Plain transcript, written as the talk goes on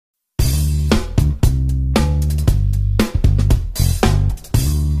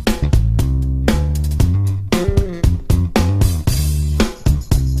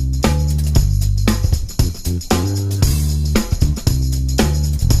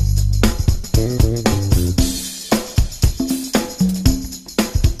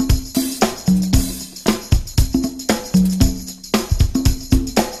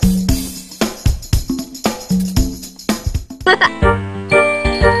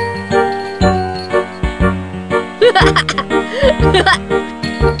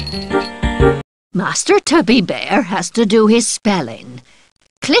Master Tubby Bear has to do his spelling.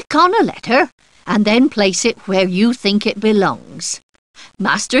 Click on a letter and then place it where you think it belongs.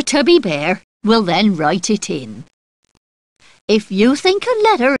 Master Tubby Bear will then write it in. If you think a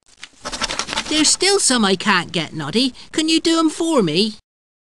letter... There's still some I can't get, Noddy. Can you do 'em for me?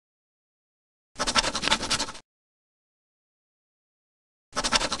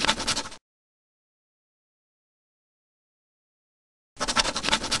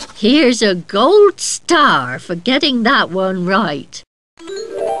 Here's a gold star for getting that one right.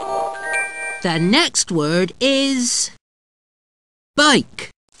 The next word is...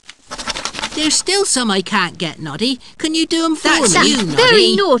 bike. There's still some I can't get, Noddy. Can you do 'em for me? That's Noddy?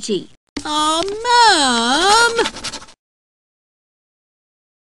 very naughty. Oh, Mum!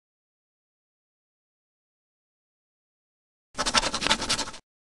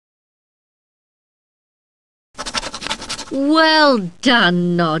 Well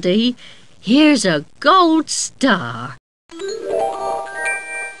done, Noddy. Here's a gold star.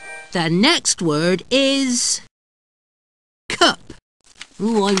 The next word is... cup.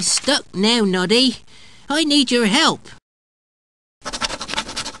 Ooh, I'm stuck now, Noddy. I need your help.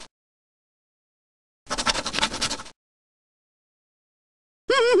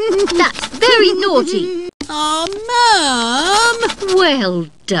 That's very naughty. Oh, Mum! Well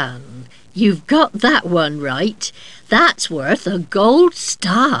done. You've got that one right. That's worth a gold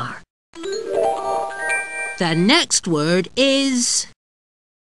star. The next word is...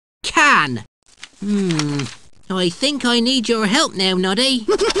 can. I think I need your help now, Noddy.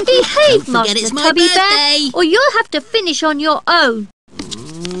 Behave, Don't forget Master it's my Tubby birthday. Bear, or you'll have to finish on your own.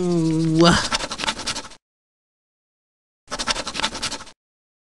 Ooh.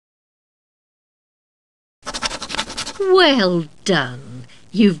 Well done.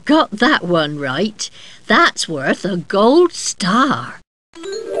 You've got that one right. That's worth a gold star.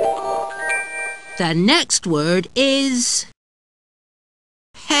 The next word is...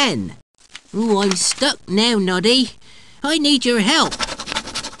 hen. Ooh, I'm stuck now, Noddy. I need your help.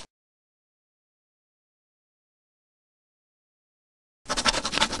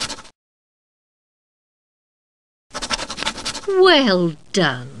 Well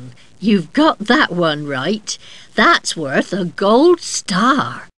done. You've got that one right. That's worth a gold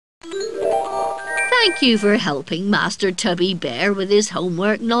star. Thank you for helping Master Tubby Bear with his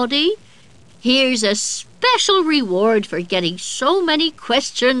homework, Noddy. Here's a special reward for getting so many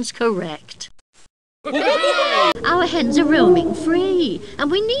questions correct. Our hens are roaming free,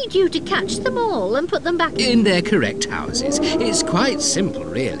 and we need you to catch them all and put them back in their correct houses. It's quite simple,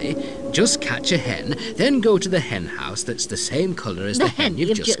 really. Just catch a hen, then go to the hen house that's the same colour as the hen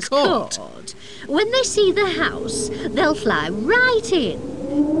you've just caught. When they see the house, they'll fly right in.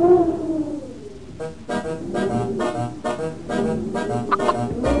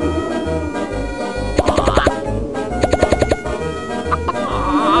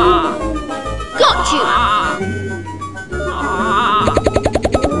 Got you!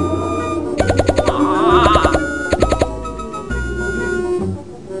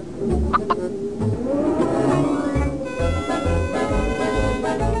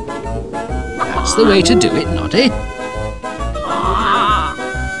 That's the way to do it, Noddy.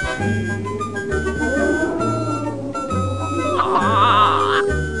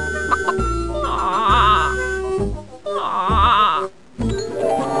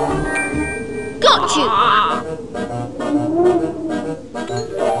 Got you!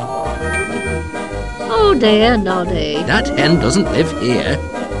 Oh dear, Noddy. That hen doesn't live here.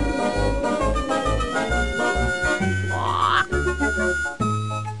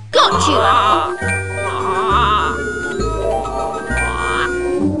 Got you!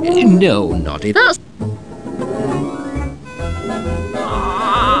 No, Noddy. That's...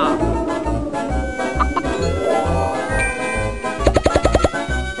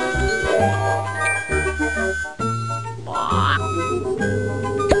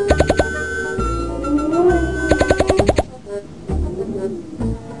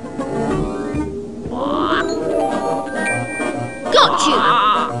 Got you!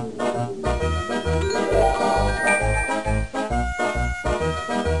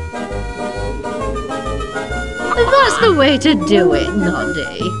 That's the way to do it,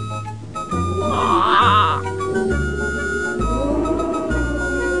 Noddy.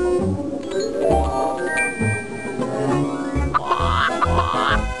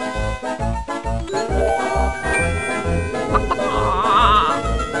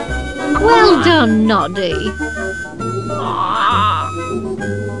 Well done, Noddy.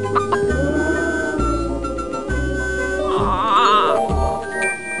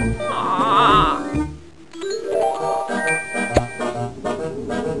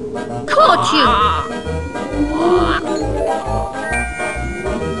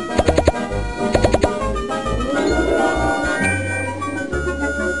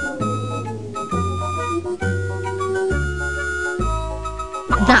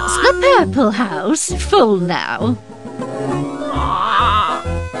 That's the purple house, full now.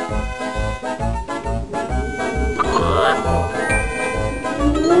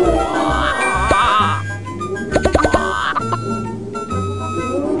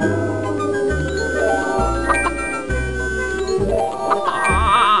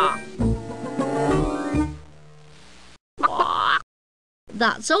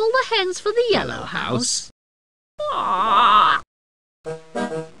 That's all the hens for the yellow house.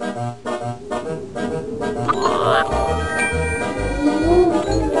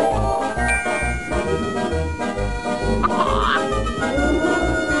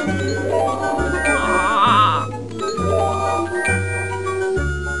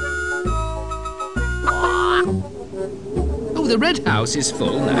 Oh, the red house is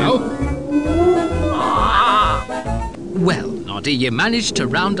full now. Well, Noddy, you managed to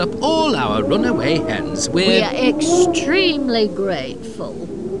round up all our runaway hens. We are extremely grateful.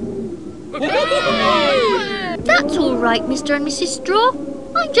 That's all right, Mr. and Mrs. Straw.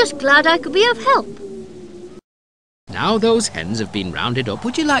 I'm just glad I could be of help. Now those hens have been rounded up,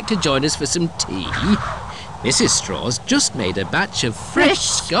 would you like to join us for some tea? Mrs. Straw's just made a batch of fresh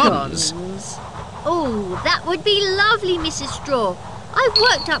scones. Oh, that would be lovely, Mrs. Straw. I've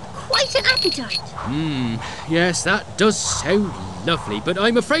worked up quite an appetite. Yes, that does sound lovely, but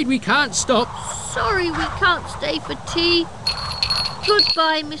I'm afraid we can't stop. Sorry we can't stay for tea.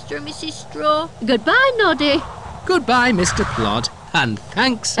 Goodbye, Mr. and Mrs. Straw. Goodbye, Noddy. Goodbye, Mr. Plod, and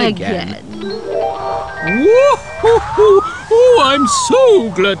thanks again. Oh, I'm so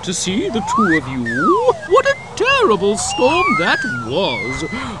glad to see the two of you. What a terrible storm that was.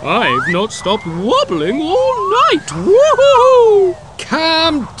 I've not stopped wobbling all night. Woohoo!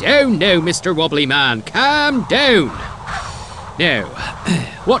 Calm down now, Mr. Wobbly Man. Calm down. Now,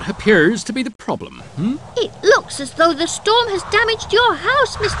 what appears to be the problem? It looks as though the storm has damaged your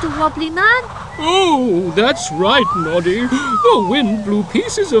house, Mr. Wobbly Man. Oh, that's right, Noddy. The wind blew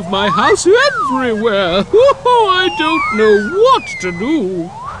pieces of my house everywhere. Oh, I don't know what to do.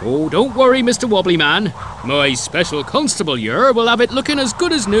 Oh, don't worry, Mr. Wobbly Man. My special constable here will have it looking as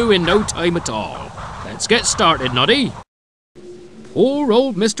good as new in no time at all. Let's get started, Noddy. Poor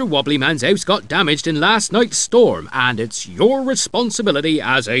old Mr. Wobbly Man's house got damaged in last night's storm, and it's your responsibility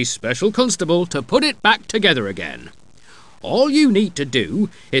as a special constable to put it back together again. All you need to do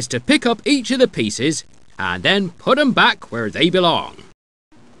is to pick up each of the pieces and then put them back where they belong.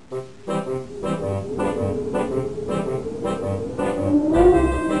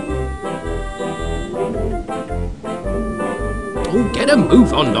 Oh, get a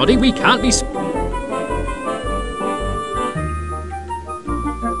move on, Noddy. We can't be...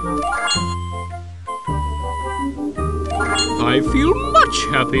 I feel much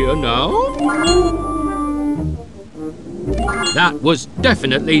happier now. That was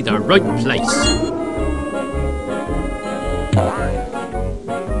definitely the right place.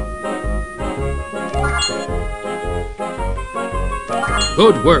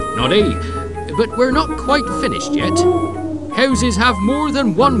 Good work, Noddy. But we're not quite finished yet. Houses have more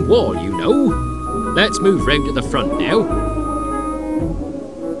than one wall, you know. Let's move round to the front now.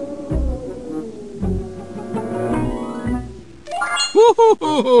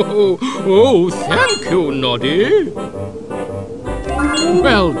 Oh, thank you, Noddy.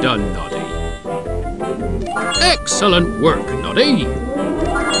 Well done, Noddy. Excellent work, Noddy.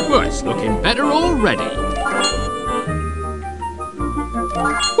 Well, it's looking better already.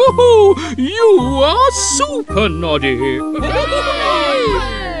 Oh, you are super, Noddy.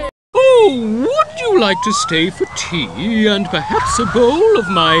 Oh, would you like to stay for tea and perhaps a bowl of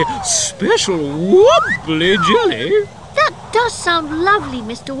my special wobbly jelly? That does sound lovely,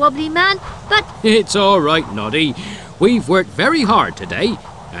 Mr. Wobbly Man, but... It's all right, Noddy. We've worked very hard today,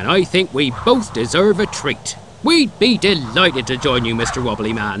 and I think we both deserve a treat. We'd be delighted to join you, Mr.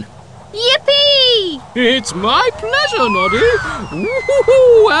 Wobbly Man. Yippee! It's my pleasure, Noddy.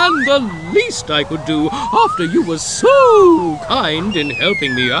 Woo-hoo-hoo, and the least I could do after you were so kind in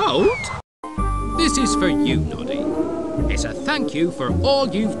helping me out. This is for you, Noddy. It's a thank you for all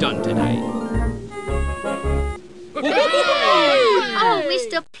you've done today. Oh,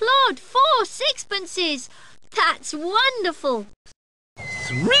 Mr. Plod, 4 sixpences. That's wonderful.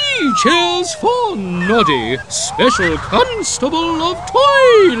 3 cheers for Noddy, Special Constable of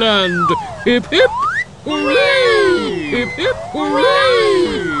Toyland. Hip hip hooray! Hip hip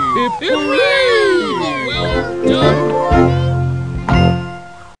hooray! Hip hip hooray! Well done.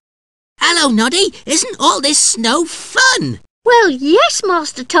 Hello, Noddy. Isn't all this snow fun? Well, yes,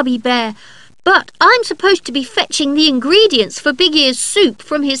 Master Tubby Bear. But I'm supposed to be fetching the ingredients for Big Ear's soup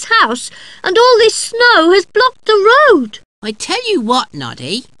from his house, and all this snow has blocked the road. I tell you what,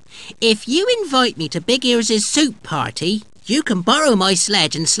 Noddy. If you invite me to Big Ears' soup party, you can borrow my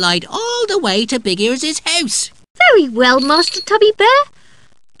sledge and slide all the way to Big Ears' house. Very well, Master Tubby Bear.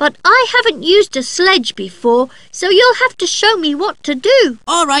 But I haven't used a sledge before, so you'll have to show me what to do.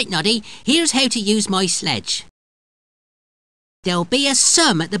 All right, Noddy, here's how to use my sledge. There'll be a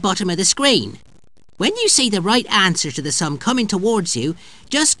sum at the bottom of the screen. When you see the right answer to the sum coming towards you,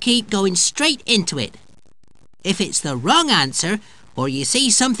 just keep going straight into it. If it's the wrong answer, or you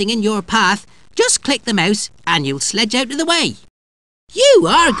see something in your path, just click the mouse and you'll sledge out of the way. You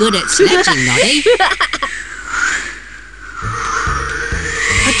are good at sledging, Noddy.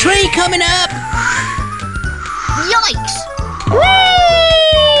 A tree coming up! Yikes! Whee!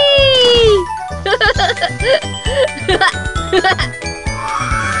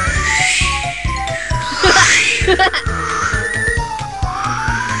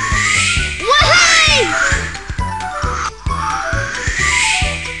 Wahey!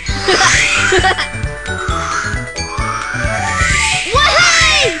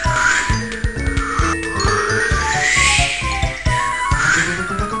 Wahey!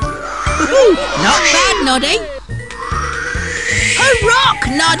 Not bad, Noddy. A rock,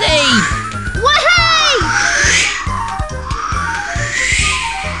 Noddy! Wahey!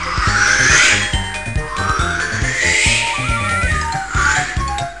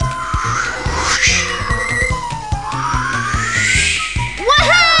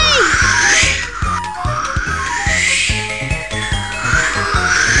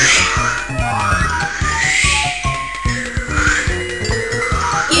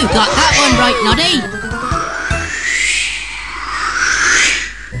 You got that one right, Noddy.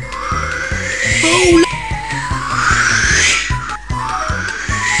 Oh,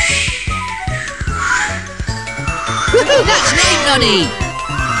 woohoo, that's right, Noddy.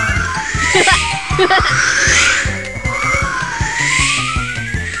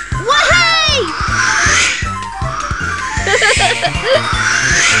 Wahey!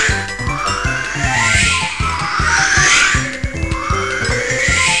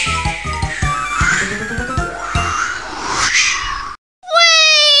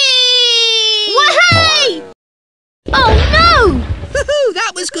 Wahey! Oh no! Woohoo,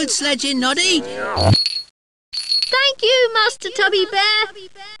 that was good sledging, Noddy. Thank you, Master Tubby Bear.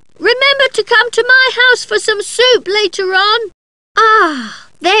 Remember to come to my house for some soup later on. Ah,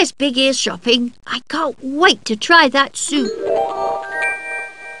 there's Big Ear's shopping. I can't wait to try that soup.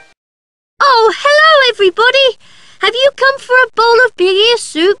 Oh, hello everybody. Have you come for a bowl of Big Ear's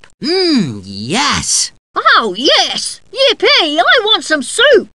soup? Yes. Oh, yes. Yippee, I want some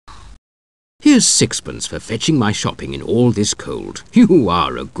soup. Here's sixpence for fetching my shopping in all this cold. You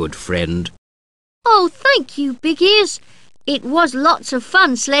are a good friend. Oh, thank you, Big Ears. It was lots of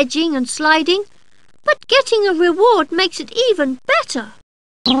fun sledging and sliding, but getting a reward makes it even better.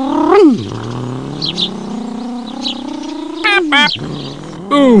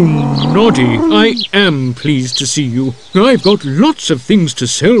 Oh, Noddy, I am pleased to see you. I've got lots of things to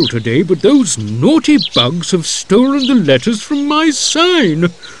sell today, but those naughty bugs have stolen the letters from my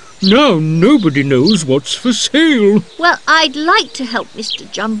sign. Now nobody knows what's for sale. Well, I'd like to help Mr.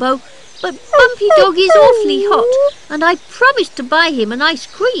 Jumbo, but Bumpy Dog is awfully hot, and I promised to buy him an ice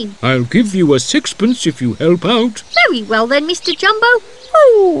cream. I'll give you a sixpence if you help out. Very well then, Mr. Jumbo.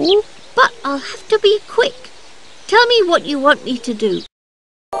 Oh, but I'll have to be quick. Tell me what you want me to do.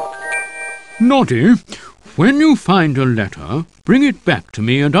 Noddy, when you find a letter, bring it back to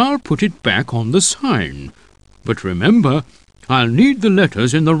me and I'll put it back on the sign. But remember, I'll need the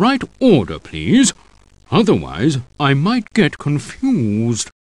letters in the right order, please. Otherwise, I might get confused.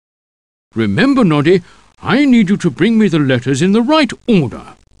 Remember, Noddy, I need you to bring me the letters in the right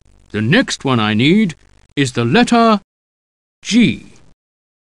order. The next one I need is the letter G.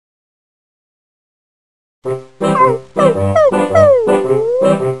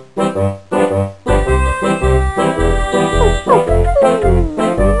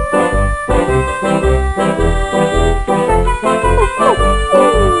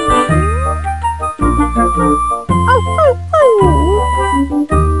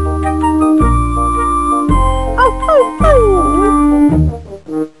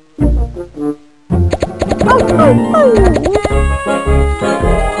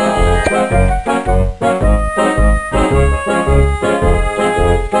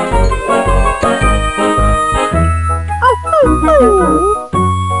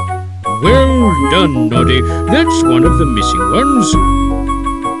 Well done, Noddy. That's one of the missing ones.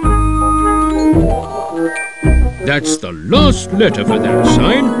 That's the last letter for that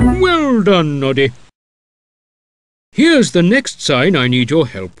sign. Well done, Noddy. Here's the next sign I need your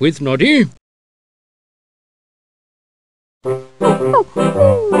help with, Noddy.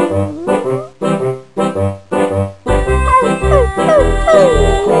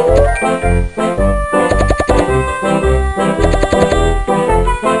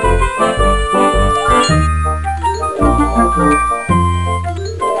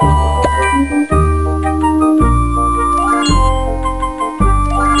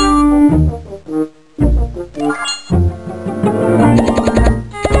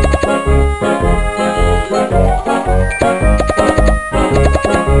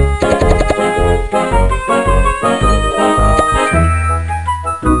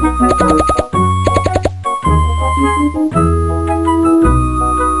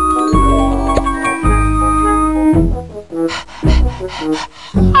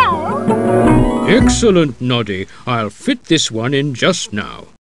 Excellent, Noddy. I'll fit this one in just now.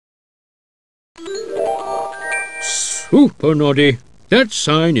 Super, Noddy. That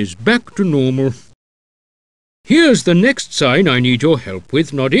sign is back to normal. Here's the next sign I need your help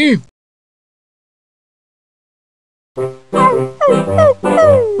with, Noddy.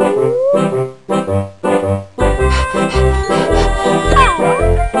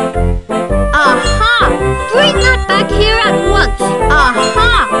 Aha! Bring that back here at once!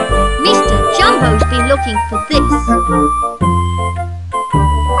 Aha! Mr. Jumbo's been looking for this.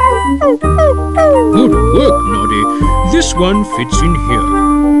 Good work, Noddy. This one fits in here.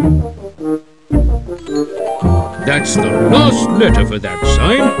 That's the last letter for that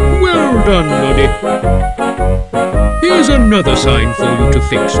sign. Well done, Noddy. Here's another sign for you to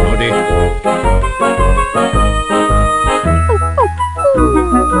fix, Noddy.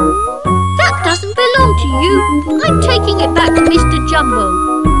 That doesn't belong to you. I'm taking it back to Mr. Jumbo.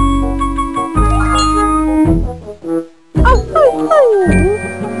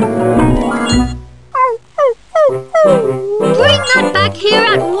 Bring that back here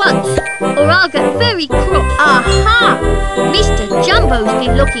at once, or I'll get very cross. Aha! Mr. Jumbo's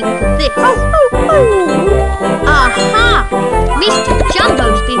been looking for this. Aha! Mr.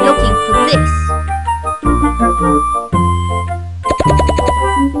 Jumbo's been looking for this.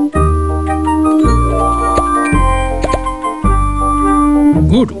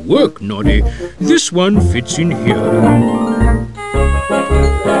 Good work, Noddy. This one fits in here.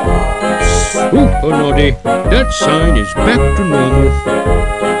 Super, Noddy. That sign is back to normal.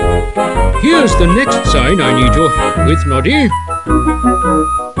 Here's the next sign I need your help with, Noddy.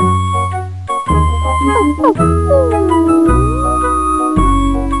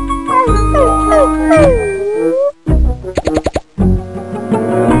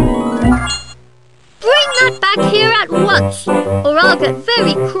 Bring that back here at once, or I'll get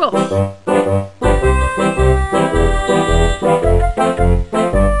very cross.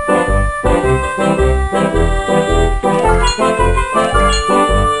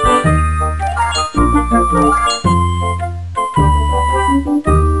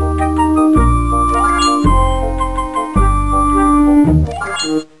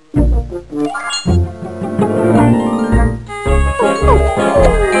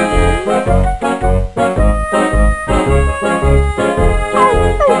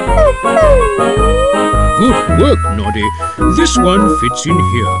 Good work, Noddy. This one fits in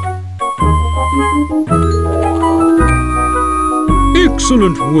here.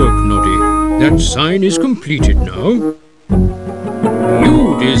 Excellent work, Noddy. That sign is completed now.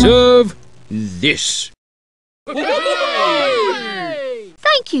 You deserve this.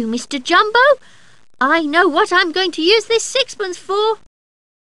 Thank you, Mr. Jumbo. I know what I'm going to use this sixpence for.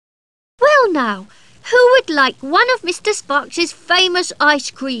 Well now, who would like one of Mr. Sparks's famous ice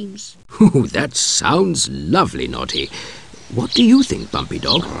creams? Ooh, that sounds lovely, Noddy. What do you think, Bumpy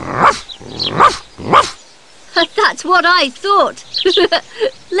Dog? That's what I thought.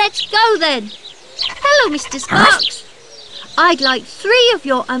 Let's go then. Hello, Mr. Sparks. I'd like 3 of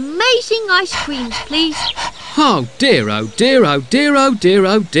your amazing ice creams, please. Oh dear, oh dear, oh dear, oh dear,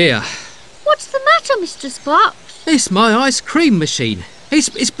 oh dear. What's the matter, Mr. Sparks? It's my ice cream machine.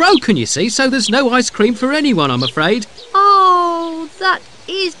 It's broken, you see, so there's no ice cream for anyone, I'm afraid. Oh, that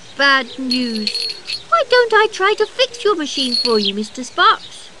is bad news. Why don't I try to fix your machine for you, Mr.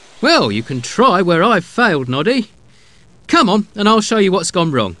 Sparks? Well, you can try where I've failed, Noddy. Come on, and I'll show you what's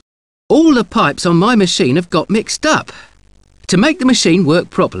gone wrong. All the pipes on my machine have got mixed up. To make the machine work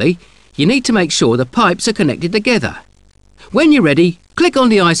properly, you need to make sure the pipes are connected together. When you're ready, click on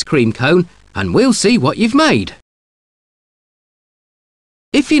the ice cream cone and we'll see what you've made.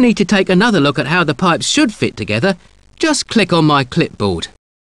 If you need to take another look at how the pipes should fit together, just click on my clipboard.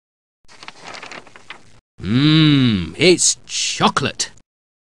 It's chocolate.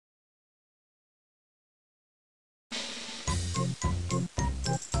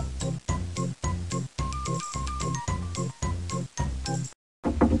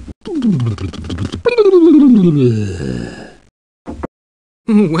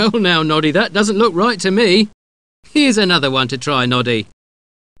 Well now, Noddy, that doesn't look right to me. Here's another one to try, Noddy.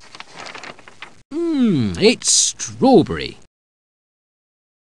 It's strawberry.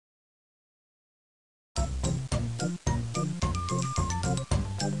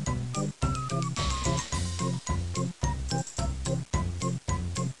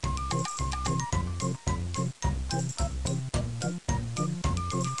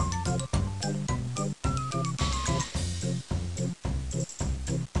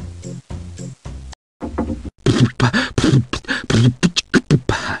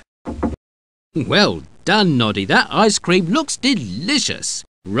 Well done, Noddy. That ice cream looks delicious.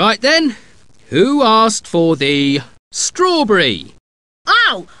 Right then, who asked for the strawberry?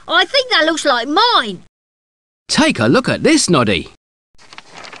 Oh, I think that looks like mine. Take a look at this, Noddy.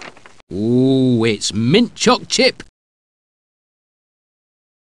 Ooh, it's mint choc chip.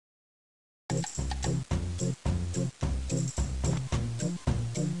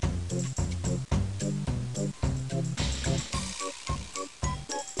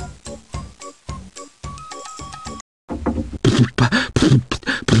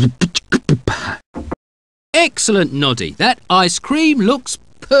 Excellent, Noddy. That ice cream looks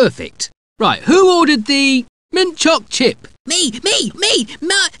perfect. Right, who ordered the mint choc chip? Me!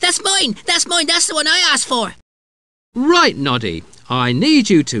 That's mine! That's the one I asked for! Right, Noddy. I need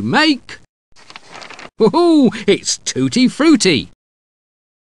you to make... Woohoo! It's tutti frutti.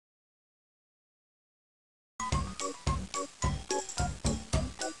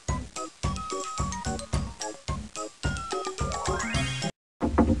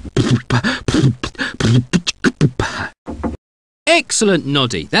 Excellent,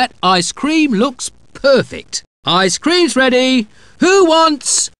 Noddy. That ice cream looks perfect. Ice cream's ready. Who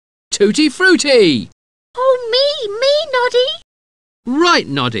wants tutti frutti? Oh, me, Noddy. Right,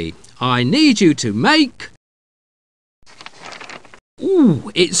 Noddy. I need you to make...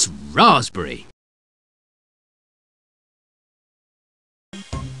 Ooh, it's raspberry.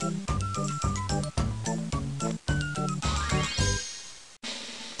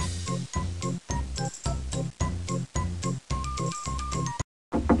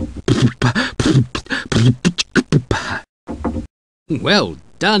 Well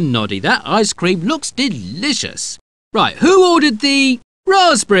done, Noddy. That ice cream looks delicious. Right, who ordered the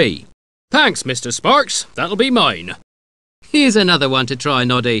raspberry? Thanks, Mr. Sparks. That'll be mine. Here's another one to try,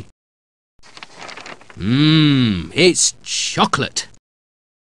 Noddy. It's chocolate.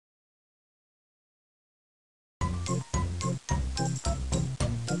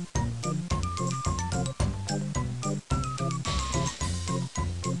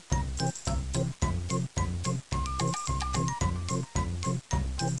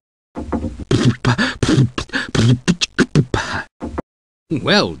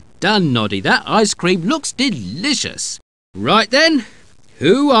 Well done, Noddy. That ice cream looks delicious. Right then,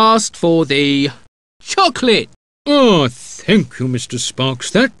 who asked for the chocolate? Oh, thank you, Mr. Sparks.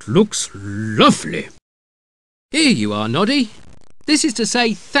 That looks lovely. Here you are, Noddy. This is to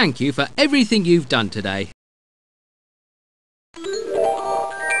say thank you for everything you've done today.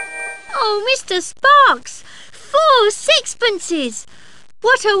 Oh, Mr. Sparks, 4 sixpences.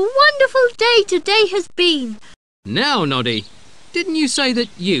 What a wonderful day today has been. Now, Noddy, didn't you say that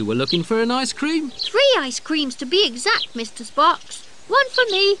you were looking for an ice cream? 3 ice creams to be exact, Mr. Sparks. 1 for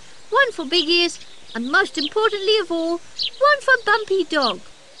me, 1 for Big Ears, and most importantly of all, 1 for Bumpy Dog.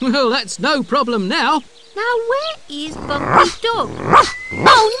 Well, that's no problem now. Now, where is Bumpy Dog?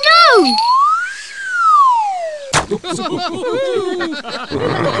 Oh, no! Oh,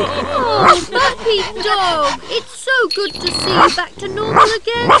 Bumpy Dog, it's so good to see you back to normal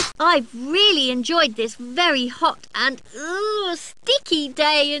again. I've really enjoyed this very hot and sticky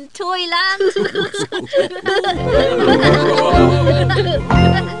day in Toyland.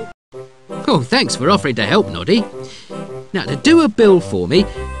 Oh, thanks for offering to help, Noddy. Now, to do a bill for me,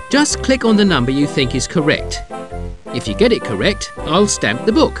 just click on the number you think is correct. If you get it correct, I'll stamp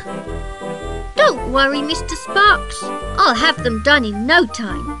the book. Don't worry, Mr. Sparks. I'll have them done in no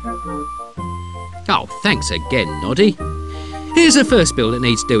time. Oh, thanks again, Noddy. Here's the first bill that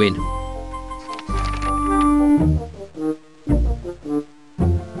needs doing.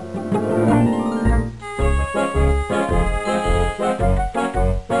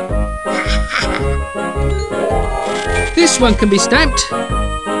 This one can be stamped.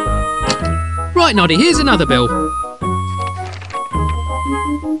 Right, Noddy, here's another bill.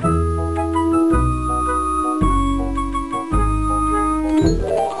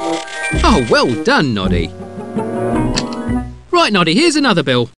 Oh, well done, Noddy. Right, Noddy, here's another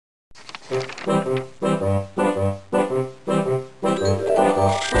bill.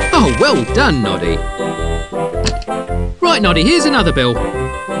 Oh, well done, Noddy. Right, Noddy, here's another bill.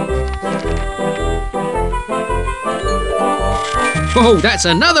 Oh, that's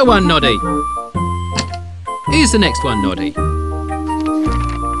another one, Noddy. Here's the next one, Noddy.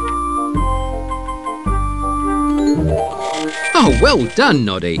 Oh, well done,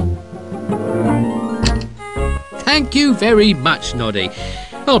 Noddy. Thank you very much, Noddy.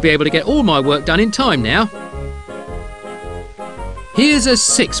 I'll be able to get all my work done in time now. Here's a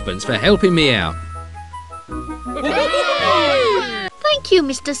sixpence for helping me out. Thank you,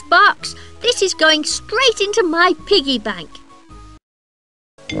 Mr. Sparks. This is going straight into my piggy bank.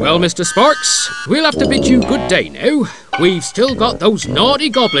 Well, Mr. Sparks, we'll have to bid you good day now. We've still got those naughty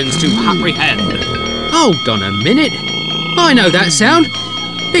goblins to apprehend. Hold on a minute. I know that sound.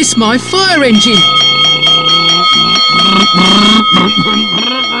 It's my fire engine.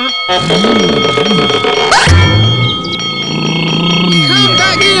 Come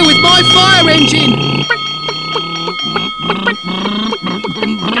back here with my fire engine.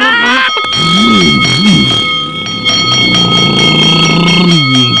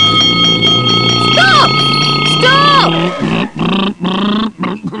 Stop! Stop!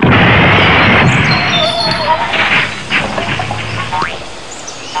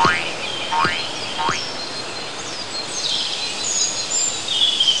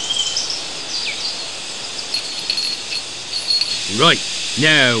 Right,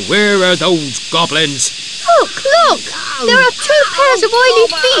 now where are those goblins? Look, look! There are 2 pairs of oily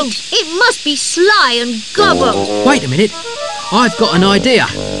feet. It must be Sly and Gobble. Wait a minute, I've got an idea.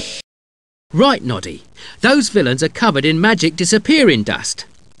 Right, Noddy, those villains are covered in magic disappearing dust.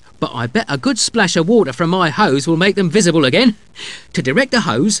 But I bet a good splash of water from my hose will make them visible again. To direct the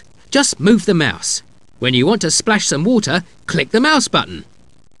hose, just move the mouse. When you want to splash some water, click the mouse button.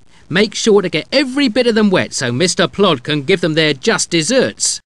 Make sure to get every bit of them wet so Mr. Plod can give them their just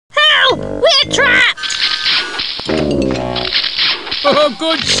desserts. Help! We're trapped! Oh,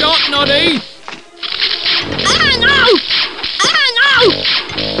 good shot, Noddy! Ah, no! Ah, no!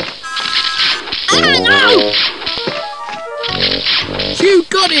 Ah, no! You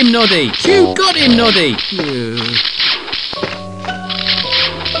got him, Noddy! You got him, Noddy!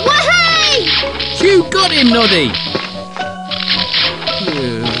 Wahey! You got him, Noddy!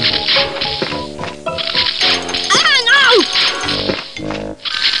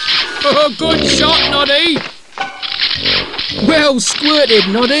 Oh, good shot, Noddy! Well squirted,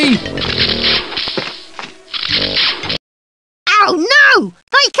 Noddy! Oh no!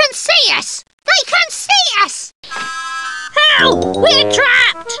 They can see us! They can see us! Help! We're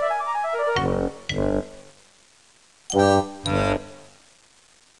trapped!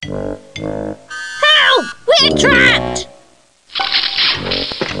 Help! We're trapped!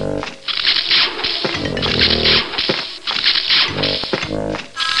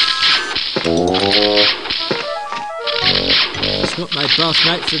 It's not my bath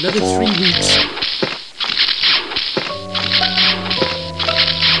night for another 3 weeks.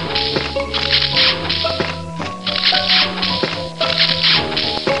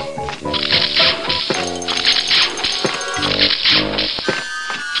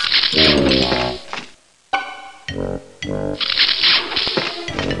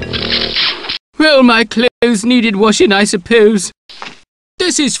 Well, my clothes needed washing, I suppose.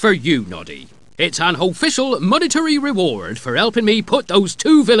 This is for you, Noddy. It's an official monetary reward for helping me put those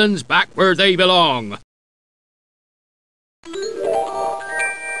 2 villains back where they belong.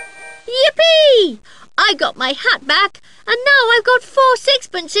 Yippee! I got my hat back, and now I've got 4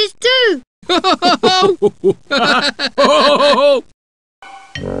 sixpences too.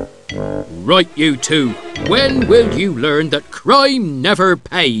 Right, you two. When will you learn that crime never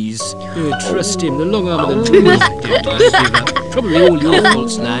pays? Trust him, the long arm of the law. Probably all your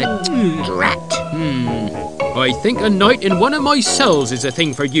faults, lad. Drat. I think a night in one of my cells is a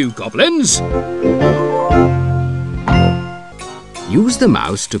thing for you, goblins. Use the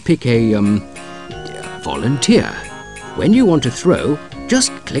mouse to pick a, volunteer. When you want to throw,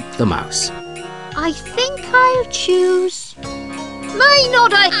 just click the mouse. I think I'll choose... me,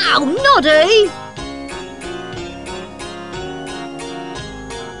 Noddy! Ow, Noddy!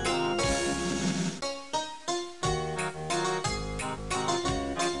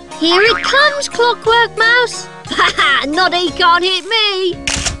 Here it comes, Clockwork Mouse! Ha! Noddy can't hit me!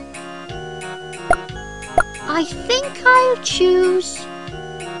 I think I'll choose...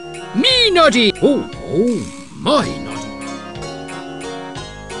 Me, Noddy! Oh, my Noddy.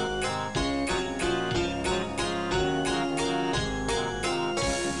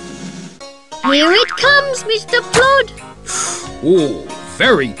 Here it comes, Mr. Plod! Oh,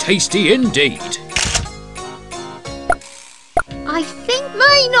 very tasty indeed. I think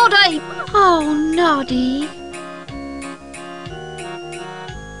Me, Noddy! Oh, Noddy.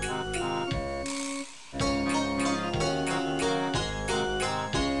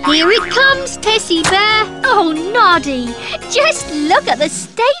 Here it comes, Tessie Bear. Oh, Noddy, just look at the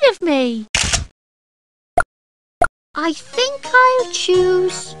state of me. I think I'll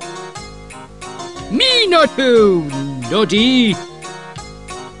choose... Me not who, Noddy.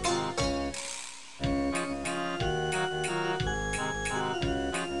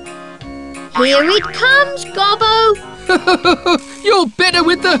 Here it comes, Gobbo. You're better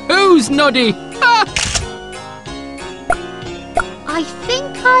with the who's, Noddy. I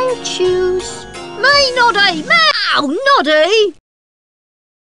think I'll choose... Me, Noddy! Meow, Noddy!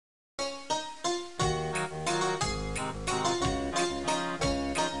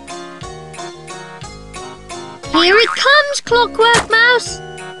 Here it comes, Clockwork Mouse.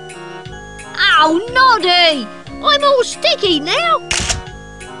 Ow, Noddy! I'm all sticky now.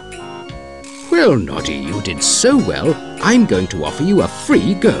 Well, Noddy, you did so well, I'm going to offer you a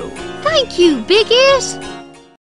free go. Thank you, Big Ears.